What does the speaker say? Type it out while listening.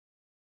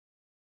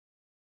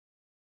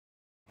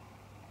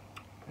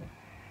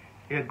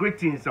Yeah,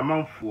 greetings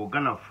among for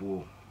Ghana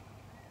for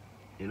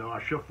I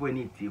share for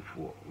any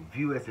for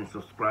viewers and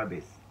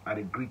subscribers.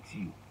 I greet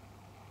you.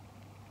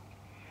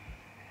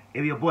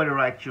 If your boy the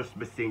Rychuhss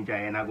Messenger,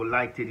 and I would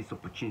like to take this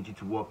opportunity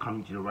to welcome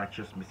you to the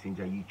Rychuhss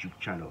Messenger YouTube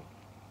channel.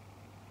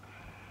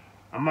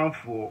 Among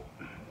for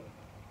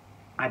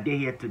a day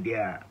here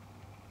today,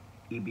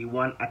 it be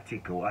one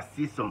article. I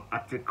see some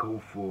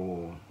article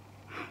for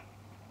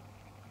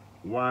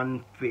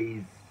one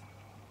Facebook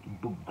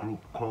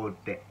group called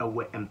the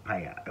Ewe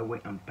Empire,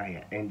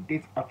 and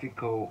this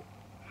article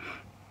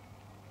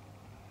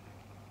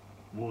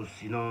was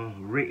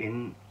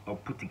written or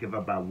put together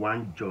by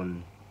one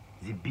John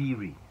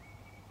Zibiri,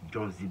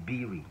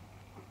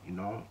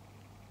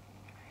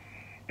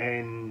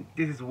 and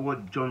this is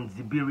what John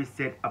Zibiri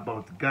said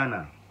about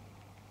Ghana.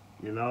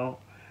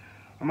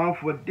 Among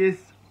for this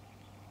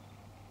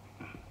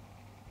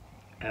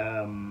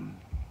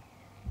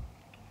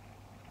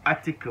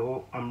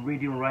article I'm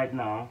reading right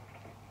now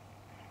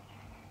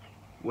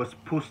was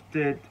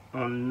posted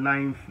on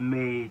 9th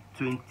May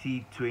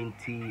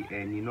 2020,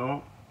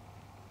 and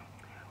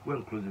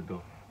we'll close the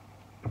door.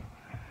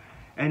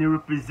 And it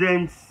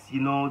represents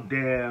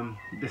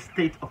the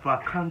state of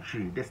our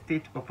country, the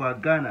state of our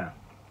Ghana,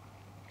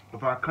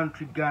 of our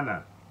country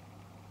Ghana.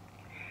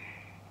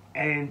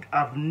 And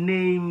I've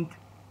named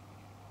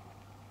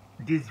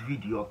this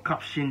video,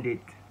 captioned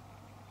it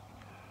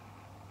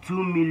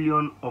 2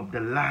 million of the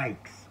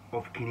likes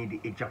of Kennedy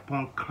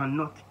Agyapong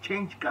cannot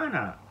change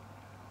Ghana,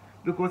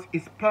 because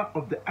it's part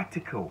of the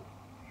article.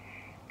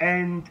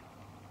 And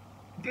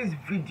this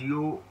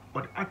video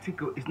or the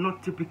article is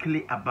not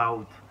typically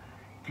about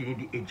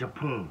Kennedy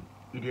Agyapong,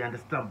 you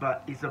understand,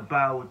 but it's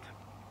about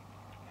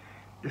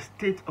the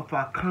state of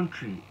our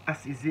country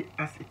as it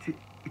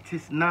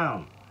is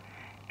now,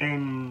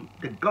 and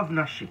the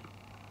governorship,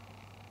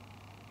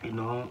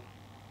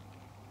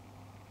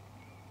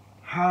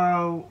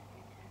 how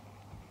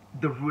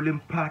the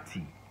ruling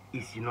party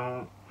is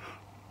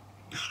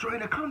destroying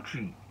the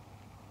country.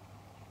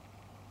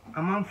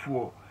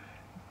 For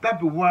that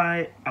be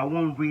why I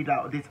won't read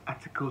out this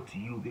article to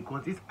you,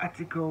 because this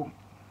article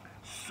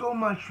so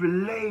much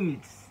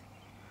relates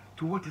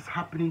to what is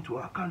happening to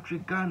our country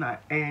Ghana,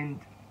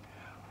 and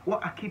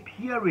what I keep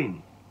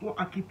hearing, what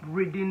I keep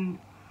reading,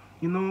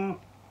 on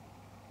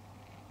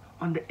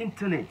the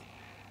internet,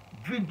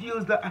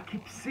 videos that I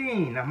keep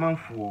seeing,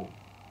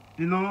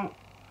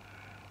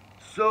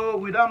 So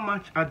without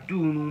much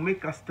ado,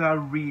 make us start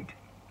read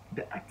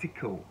the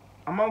article.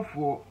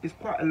 It's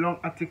quite a long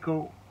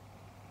article.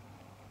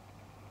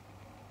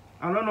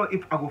 I don't know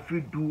if I will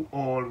do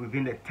all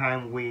within the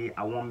time where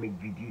I won't make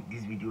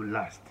this video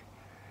last.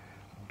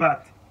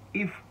 But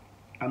if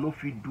I don't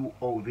do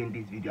all within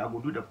this video, I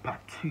will do the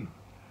part 2.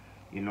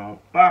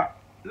 But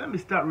let me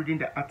start reading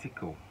the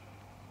article.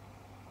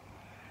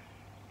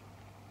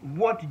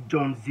 What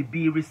John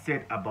Zibiri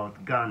said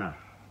about Ghana.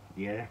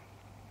 Yeah.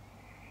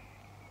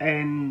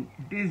 And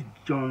this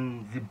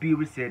John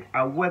Zibiri said,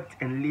 I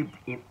worked and lived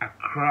in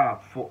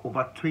Accra for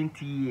over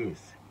 20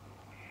 years.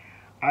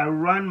 I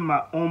ran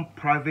my own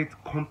private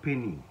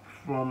company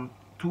from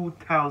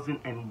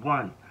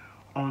 2001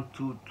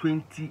 until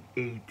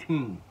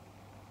 2018.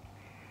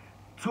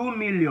 2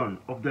 million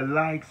of the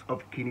likes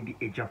of Kennedy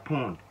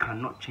Agyapong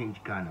cannot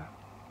change Ghana.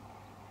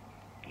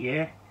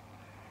 Yeah?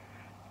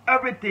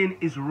 Everything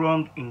is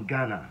wrong in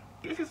Ghana.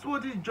 This is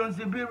what this John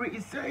Zibiri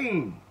is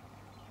saying.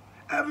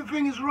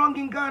 Everything is wrong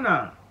in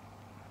Ghana.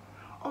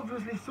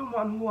 Obviously,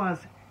 someone who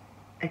has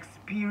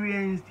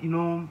experienced,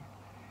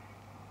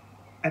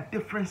 a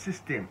different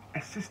system,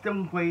 a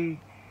system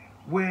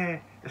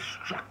where the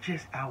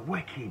structures are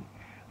working,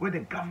 where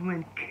the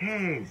government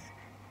cares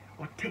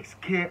or takes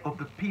care of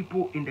the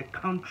people in the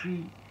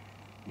country.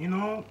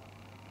 When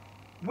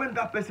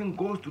that person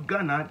goes to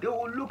Ghana, they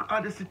will look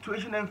at the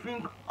situation and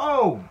think,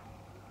 oh,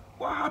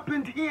 what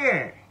happened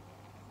here?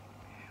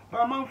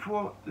 But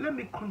let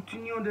me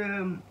continue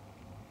the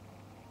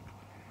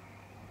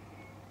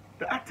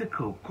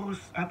article, because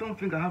I don't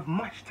think I have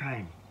much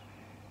time.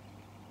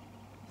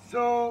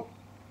 So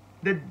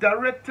the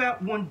director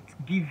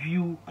won't give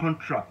you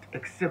contract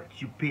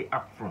except you pay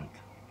upfront.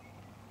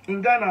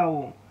 In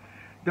Ghana,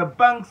 the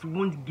banks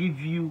won't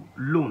give you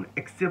loan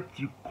except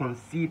you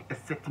concede a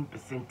certain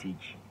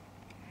percentage.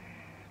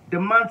 The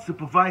man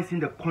supervising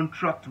the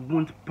contract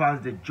won't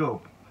pass the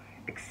job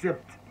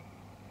except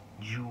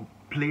you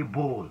play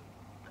ball.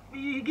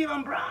 You give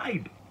him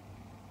bribe.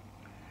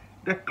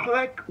 The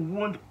clerk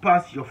won't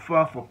pass your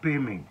file for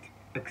payment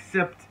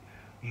except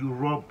you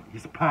rob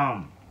his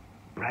palm,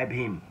 bribe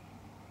him.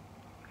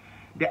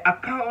 The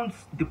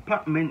accounts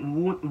department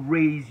won't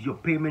raise your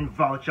payment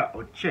voucher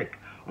or check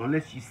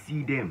unless you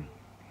see them.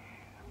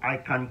 I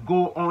can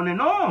go on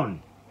and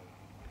on.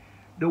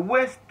 The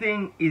worst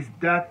thing is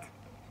that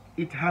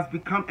it has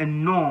become a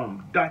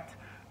norm that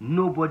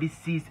nobody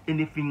sees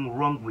anything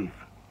wrong with.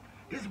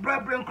 This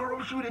bribery and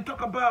corruption they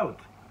talk about,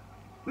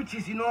 which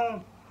is,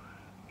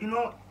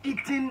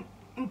 eating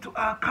into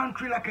our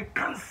country like a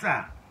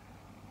cancer.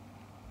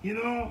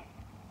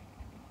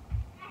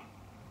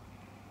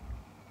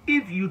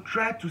 If you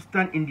try to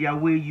stand in their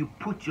way, you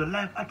put your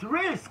life at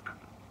risk.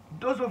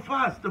 Those of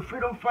us, the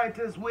freedom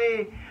fighters,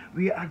 where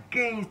we are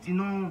against,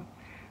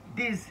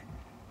 this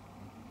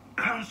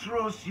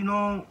cancerous,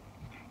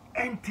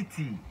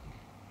 entity,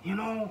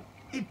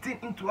 eating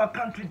into our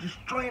country,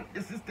 destroying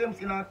the systems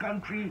in our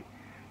country,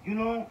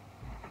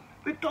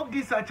 we talk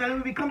this actually,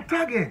 we become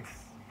targets.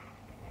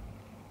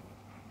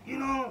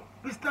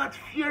 We start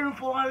fearing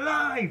for our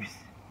lives.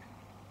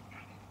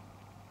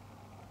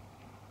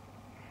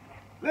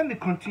 Let me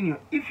continue.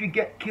 If you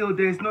get killed,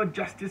 there is no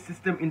justice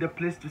system in the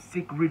place to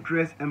seek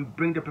redress and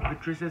bring the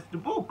perpetrators to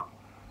book.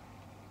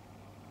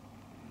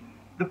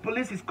 The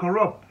police is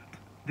corrupt.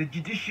 The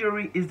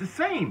judiciary is the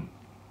same.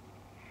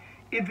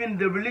 Even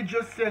the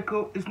religious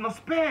circle is not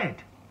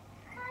spared.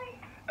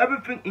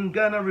 Everything in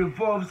Ghana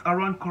revolves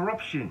around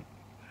corruption.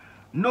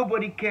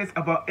 Nobody cares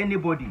about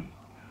anybody.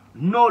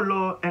 No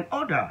law and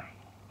order.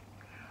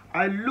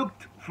 I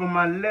looked from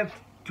my left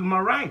to my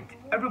right.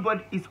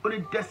 Everybody is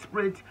only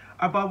desperate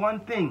about one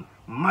thing: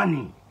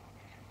 money.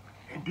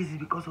 And this is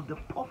because of the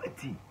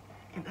poverty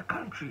in the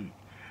country.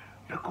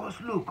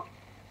 Because look,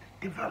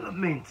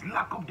 development,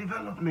 lack of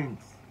development,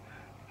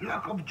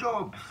 lack of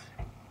jobs,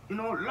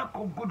 lack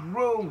of good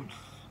roads,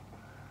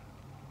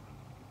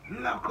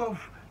 lack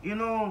of,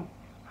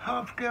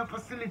 healthcare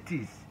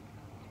facilities.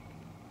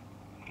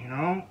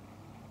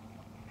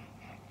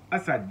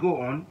 As I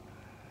go on,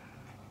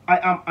 I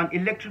am an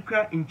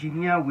electrical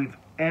engineer with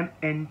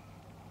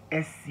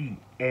MNSC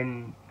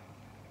and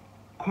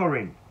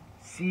Coren,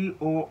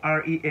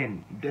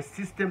 COREN. The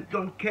system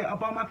don't care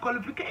about my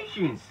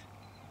qualifications.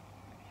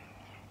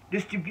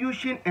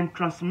 Distribution and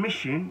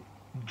transmission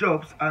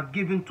jobs are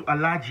given to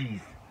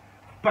alajis,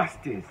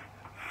 pastors,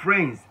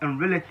 friends,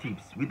 and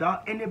relatives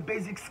without any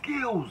basic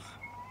skills.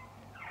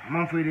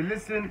 Manfred,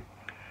 listen.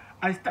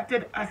 I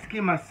started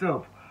asking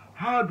myself,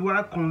 how do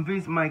I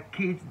convince my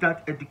kids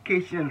that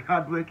education and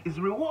hard work is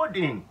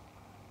rewarding?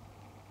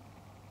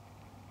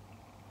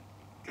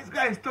 This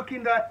guy is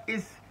talking that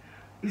is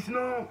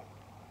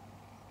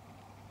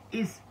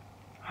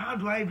how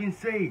do I even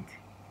say it?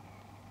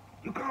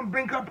 You can't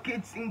bring up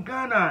kids in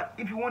Ghana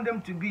if you want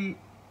them to be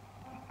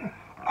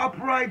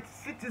upright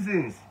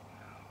citizens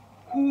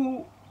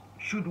who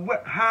should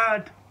work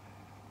hard,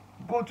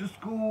 go to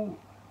school,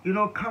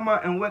 come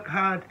out and work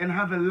hard and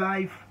have a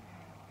life,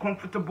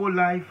 comfortable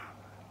life,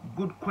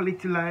 good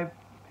quality life.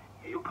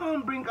 You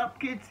can't bring up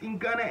kids in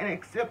Ghana and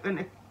expect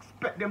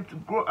them to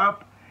grow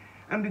up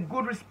and be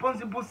good,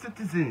 responsible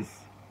citizens.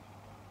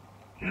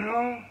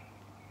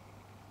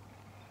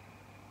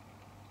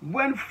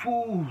 When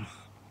fools,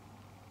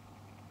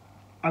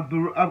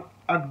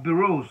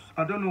 Agberos,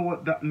 I don't know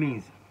what that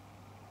means.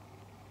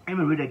 Let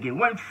me read again.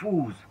 When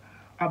fools,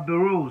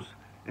 Agberos,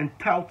 and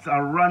touts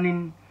are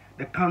running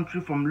the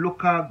country from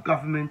local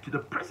government to the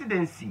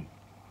presidency.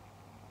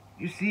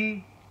 You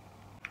see,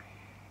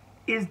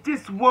 is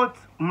this what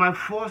my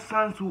four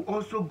sons will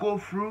also go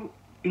through?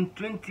 In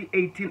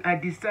 2018, I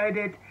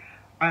decided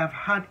I have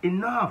had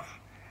enough.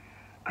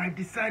 I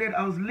decided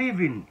I was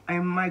leaving. I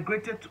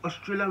migrated to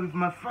Australia with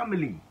my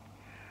family.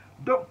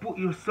 Don't put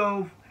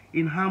yourself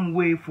in harm's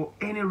way for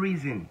any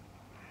reason.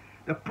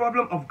 The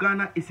problem of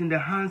Ghana is in the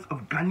hands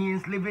of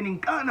Ghanaians living in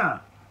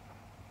Ghana.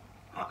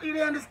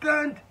 You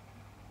understand?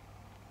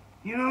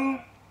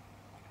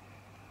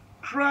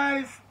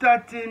 Try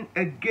starting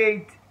a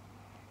gate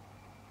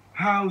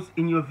house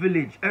in your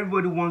village.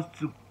 Everybody wants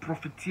to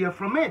profiteer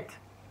from it.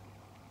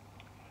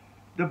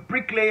 The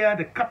bricklayer,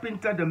 the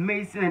carpenter, the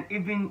mason, and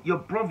even your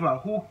brother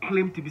who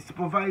claim to be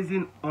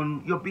supervising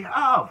on your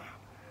behalf.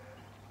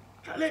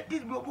 Charlie,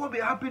 this will be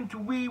happening to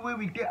we where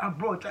we get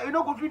abroad. Charlie, you're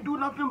not going to do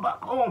nothing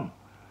back home.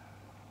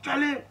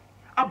 Charlie,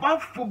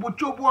 about football,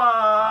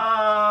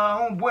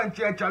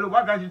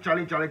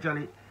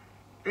 Charlie.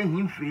 And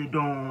him fade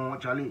on,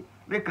 Charlie.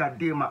 Make a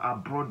day my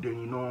abroad,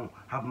 then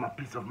have my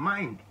peace of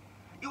mind.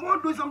 You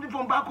want to do something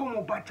from back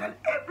home, but Charlie,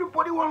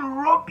 everybody want to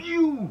rob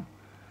you.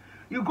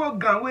 You go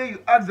Ghana,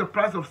 you ask the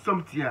price of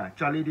something,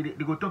 Charlie, they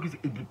go talk,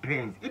 it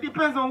depends. It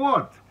depends on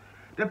what?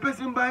 The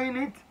person buying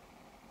it.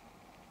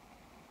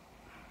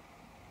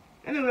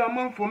 Anyway, I'm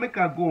on for make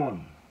a go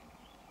on.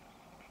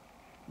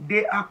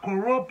 They are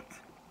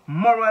corrupt,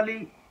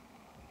 morally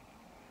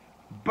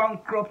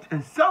bankrupt,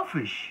 and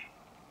selfish.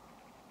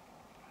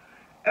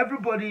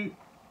 Everybody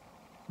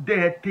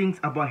there thinks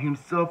about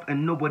himself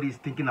and nobody is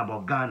thinking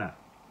about Ghana.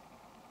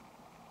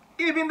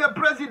 Even the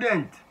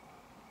president,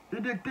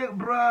 they take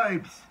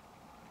bribes.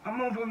 I'm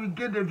on for we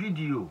get the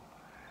video.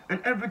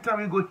 And every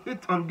time we go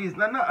hit on this,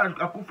 Nana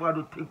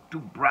Akufo-Addo take to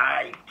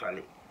bribe,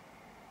 Charlie.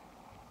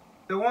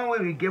 The one way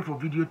we get for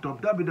video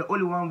top, that'll be the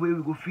only one way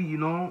we go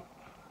feel,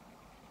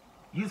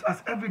 use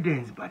as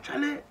evidence. But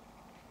Charlie,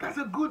 that's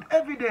a good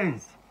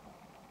evidence.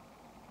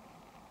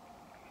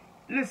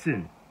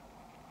 Listen,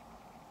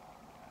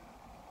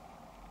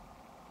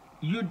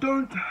 you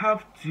don't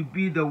have to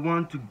be the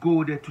one to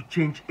go there to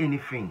change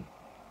anything.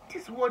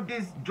 This is what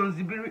this John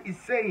Zibiri is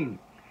saying.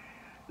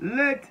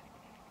 Let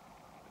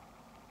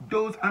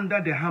those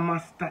under the hammer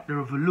start the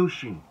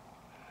revolution.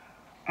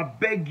 I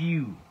beg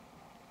you,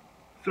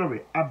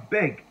 sorry, I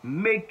beg,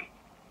 make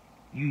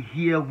you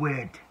hear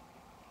word.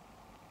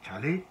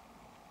 Charlie,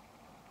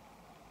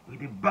 with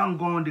the bang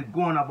on, they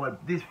go on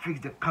about this fix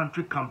the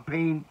country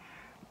campaign,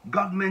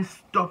 government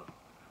stop,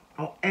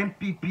 or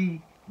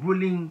MPP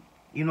ruling,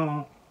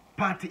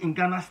 party in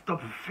Ghana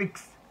stop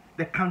fix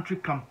the country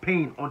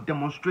campaign or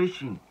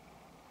demonstration.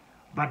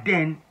 But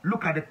then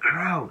look at the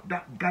crowd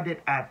that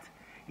gathered at,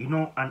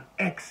 an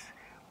ex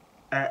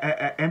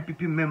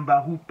MPP member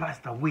who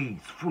passed away,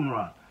 his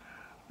funeral.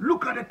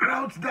 Look at the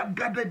crowds that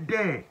gathered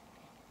there.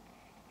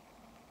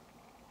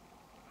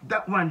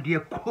 That one,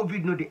 their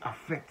COVID, no, they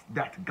affect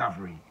that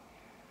gathering.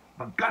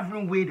 But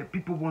gathering where the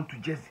people want to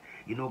just,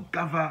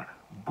 gather,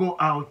 go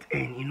out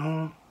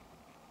and,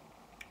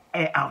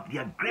 air out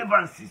their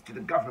grievances to the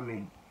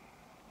government.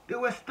 They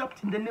were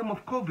stopped in the name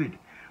of COVID.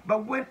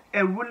 But when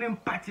a ruling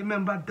party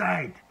member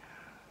died,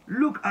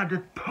 look at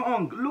the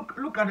tongue,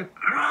 look at the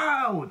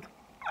crowd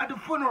at the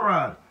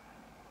funeral.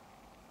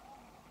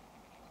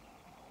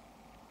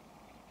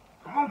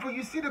 Come on, for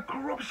you see the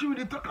corruption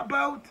they talk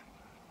about?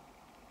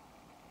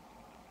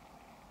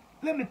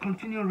 Let me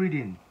continue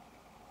reading.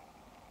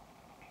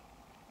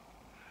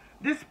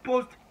 This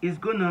post is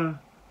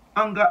gonna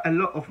anger a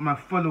lot of my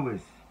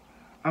followers.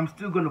 I'm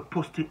still gonna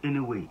post it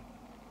anyway.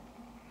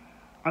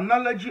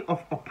 Analogy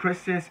of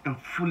oppressors and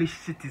foolish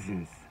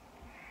citizens.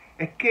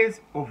 A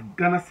case of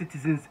Ghana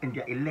citizens and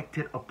their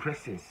elected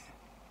oppressors.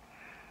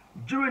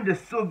 During the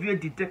Soviet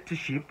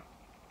dictatorship,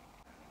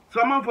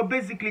 so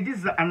basically this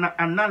is an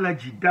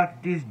analogy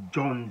that this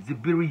John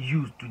Zibiri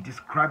used to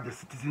describe the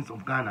citizens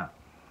of Ghana.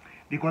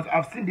 Because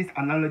I've seen this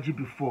analogy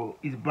before.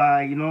 It's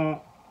by,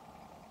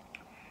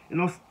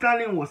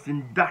 Stalin was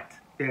in that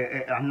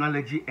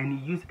analogy and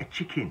he used a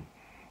chicken,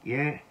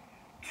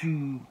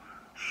 to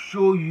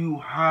show you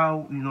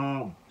how,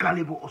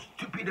 gullible or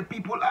stupid the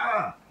people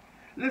are.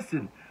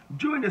 Listen,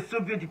 during the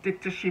Soviet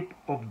dictatorship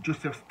of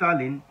Joseph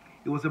Stalin,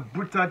 he was a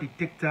brutal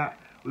dictator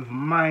with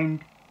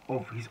mind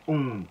of his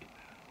own.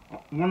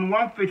 On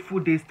one fateful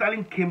day,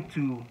 Stalin came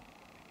to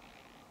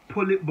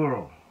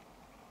Politburo,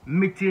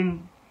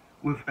 meeting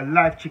with a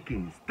live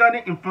chicken.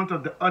 Standing in front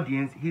of the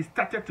audience, he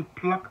started to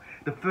pluck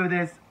the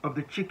feathers of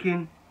the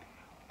chicken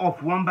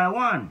off one by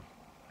one.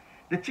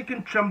 The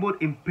chicken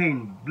trembled in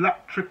pain, blood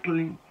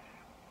trickling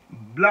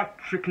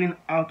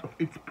out of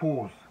its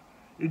paws.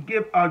 It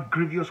gave out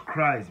grievous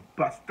cries,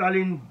 but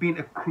Stalin, being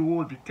a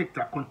cruel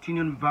dictator,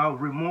 continued without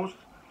remorse,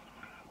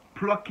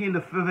 plucking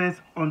the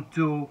feathers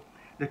until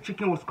the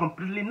chicken was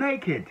completely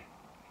naked,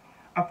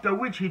 after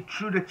which he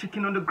threw the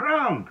chicken on the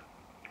ground.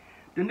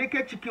 The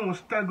naked chicken was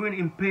staggering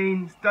in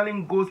pain.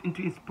 Stalin goes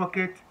into his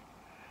pocket,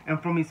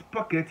 and from his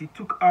pocket he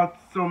took out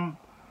some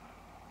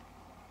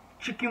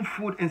chicken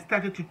food and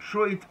started to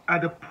throw it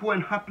at the poor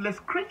and helpless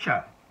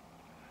creature.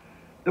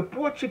 The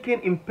poor chicken,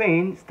 in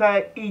pain,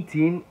 started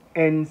eating,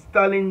 and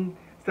Stalin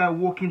started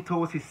walking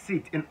towards his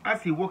seat. And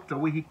as he walked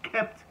away, he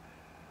kept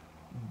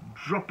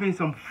dropping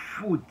some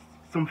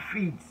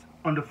feeds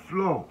on the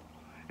floor.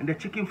 And the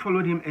chicken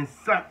followed him and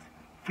sat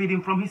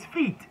feeding from his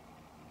feet.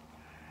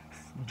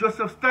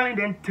 Joseph Stalin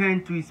then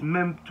turned to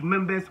to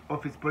members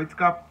of his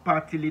political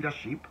party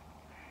leadership.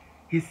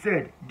 He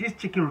said, "This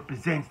chicken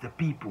represents the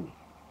people.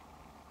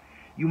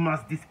 You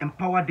must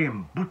disempower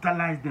them,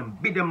 brutalize them,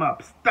 beat them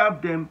up,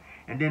 starve them,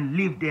 and then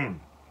leave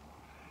them.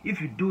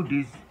 If you do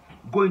this,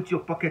 go into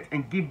your pocket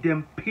and give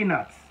them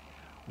peanuts.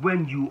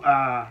 When you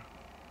are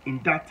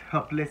in that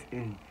helpless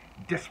and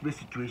desperate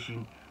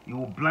situation, they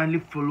will blindly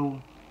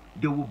follow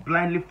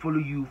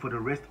you for the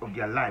rest of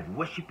their life,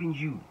 worshipping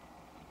you.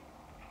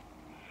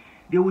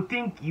 They will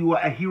think you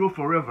are a hero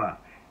forever.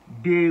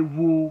 They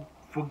will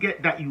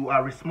forget that you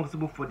are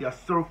responsible for their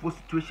sorrowful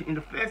situation in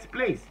the first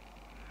place."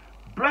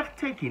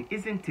 Breathtaking,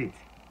 isn't it?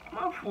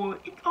 Man, for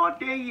it all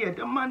day here,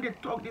 the man they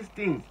talk these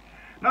things.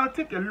 Now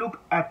take a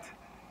look at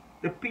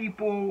the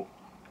people.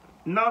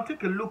 Now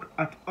take a look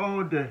at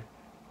all the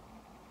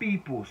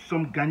people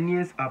some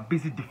Ghanaians are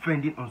busy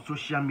defending on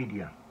social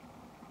media.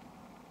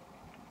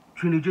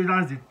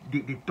 Trinidadians,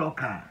 they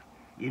talk,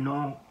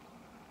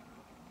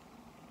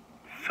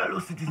 fellow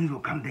citizens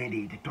will come there,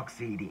 they talk,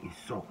 say, they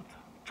insult.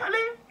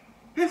 Charlie,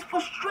 he's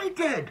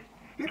frustrated.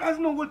 He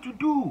doesn't know what to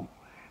do.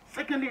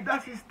 Secondly,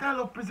 that's his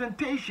style of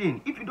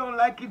presentation. If you don't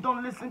like it,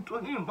 don't listen to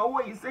him. But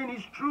what he's saying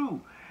is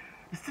true.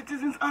 The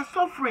citizens are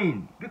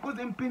suffering because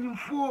they're paying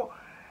for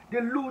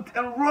the loot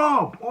and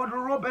rob, or the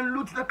rob and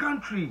loot the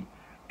country,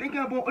 thinking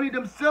about only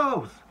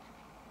themselves.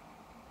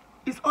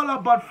 It's all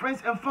about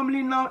friends and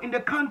family now in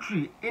the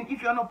country. And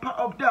if you're not part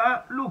of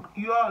that, look,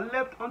 you are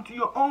left onto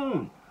your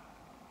own.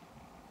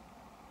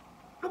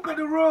 Look at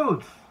the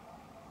roads.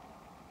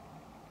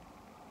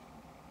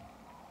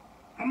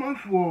 I'm on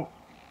for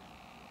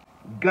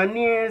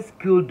Ghanaians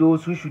kill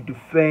those who should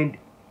defend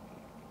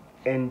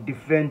and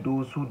defend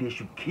those who they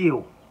should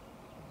kill.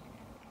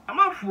 I'm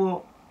on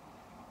for,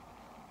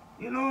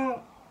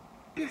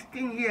 this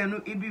thing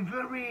here, it be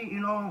very,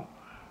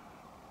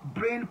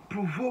 brain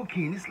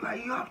provoking. It's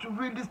like you have to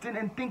read this thing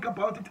and think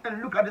about it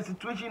and look at the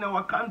situation in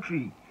our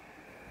country.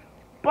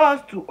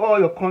 Pass to all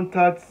your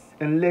contacts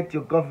and let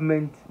your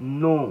government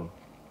know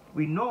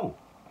We know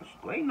what's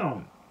going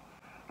on.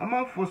 I'm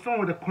out for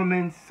some of the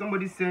comments.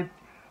 Somebody said,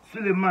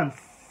 Suleiman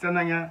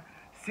Sanaya,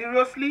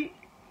 seriously?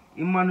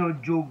 Emmanuel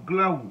Joe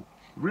Glawu,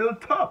 real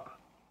talk.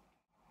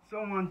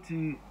 Someone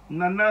to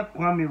Nana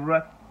Kwame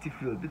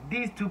Ratifield.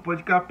 These two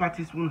political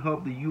parties won't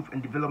help the youth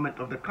and development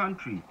of the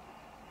country.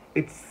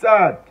 It's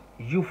sad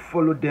you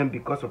follow them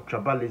because of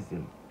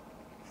tribalism.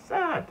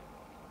 Sad.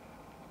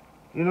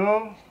 You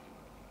know?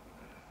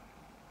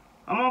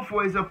 I'm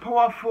for is a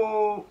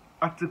powerful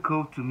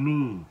article to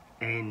me,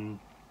 and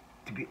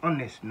to be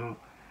honest, no,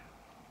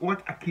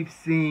 what I keep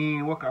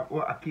saying, what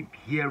I keep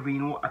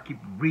hearing, what I keep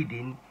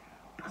reading,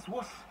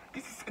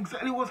 this is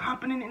exactly what's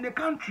happening in the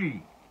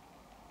country.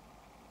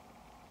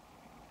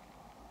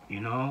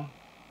 You know?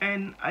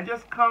 And I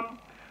just come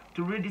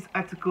to read this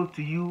article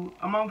to you.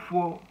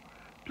 For,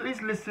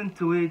 please listen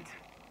to it,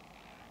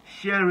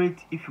 share it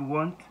if you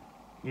want,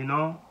 you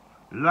know,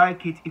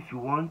 like it if you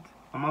want.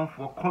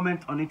 For,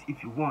 comment on it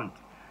if you want.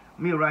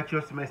 Me,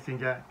 Rychuhss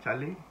Messenger,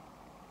 Charlie,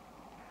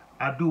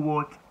 I do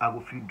what I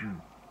will feel do.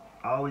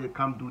 I always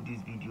come do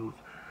these videos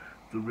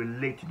to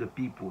relate to the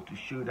people, to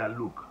show that,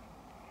 look,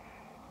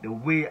 the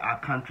way our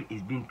country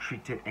is being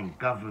treated and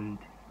governed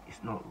is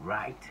not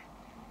right.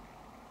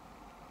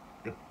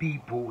 The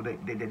people,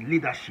 the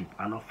leadership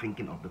are not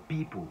thinking of the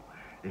people.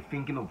 They're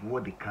thinking of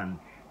what they can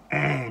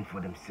earn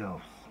for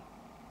themselves.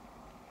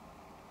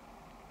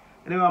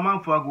 Anyway,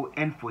 for I go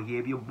end for here.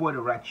 If your boy the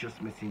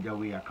Rychuhss Messenger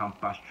way, I can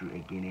pass through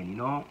again, and you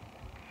know.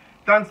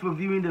 Thanks for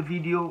viewing the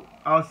video.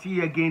 I'll see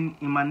you again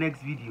in my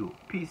next video.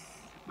 Peace.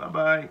 Bye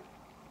bye.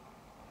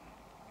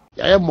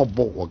 I am a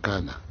boy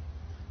Ghana.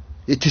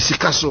 It is a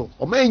castle.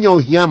 O man yo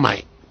hear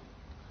my.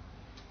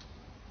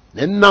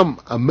 Nenam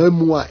a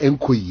memoir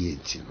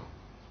enquiyentino.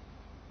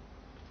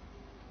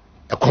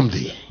 A come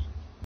there.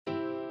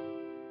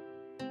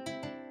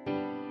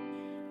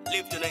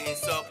 Live to the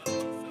hands up.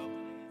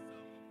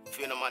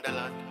 Fear no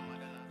motherland.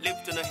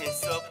 Live to the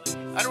hands up.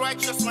 I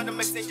Rychuhss man the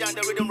messenger and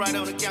the rhythm rider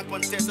on the can't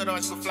contest.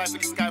 Otherwise go fly for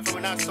the sky from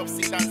an non-stop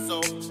sit down.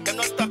 So them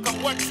not stuck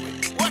up watch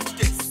me.